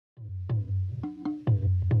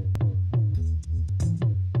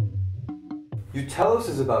Utelos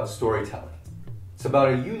is about storytelling. It's about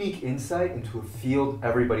a unique insight into a field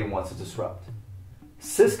everybody wants to disrupt.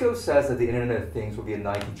 Cisco says that the Internet of Things will be a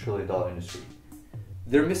 $90 trillion industry.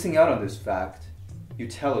 They're missing out on this fact.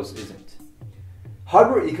 Utelos isn't.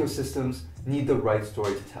 Hardware ecosystems need the right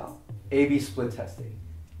story to tell. A/B split testing,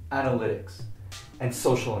 analytics, and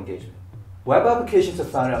social engagement. Web applications have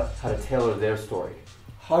found out how to tailor their story.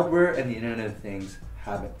 Hardware and the Internet of Things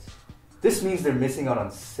haven't. This means they're missing out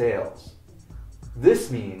on sales.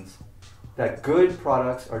 This means that good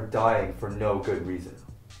products are dying for no good reason.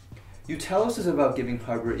 Utelos is about giving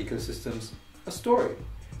hardware ecosystems a story.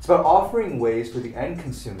 It's about offering ways for the end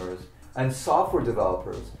consumers and software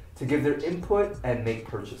developers to give their input and make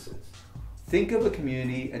purchases. Think of a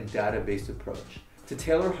community and data-based approach to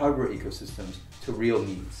tailor hardware ecosystems to real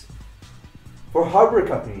needs. For hardware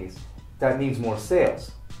companies, that means more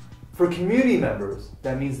sales. For community members,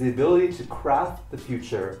 that means the ability to craft the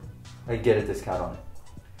future and get a discount on it.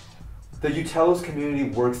 The Utelos community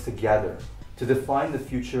works together to define the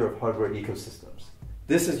future of hardware ecosystems.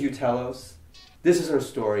 This is Utelos, this is our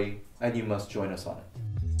story, and you must join us on it.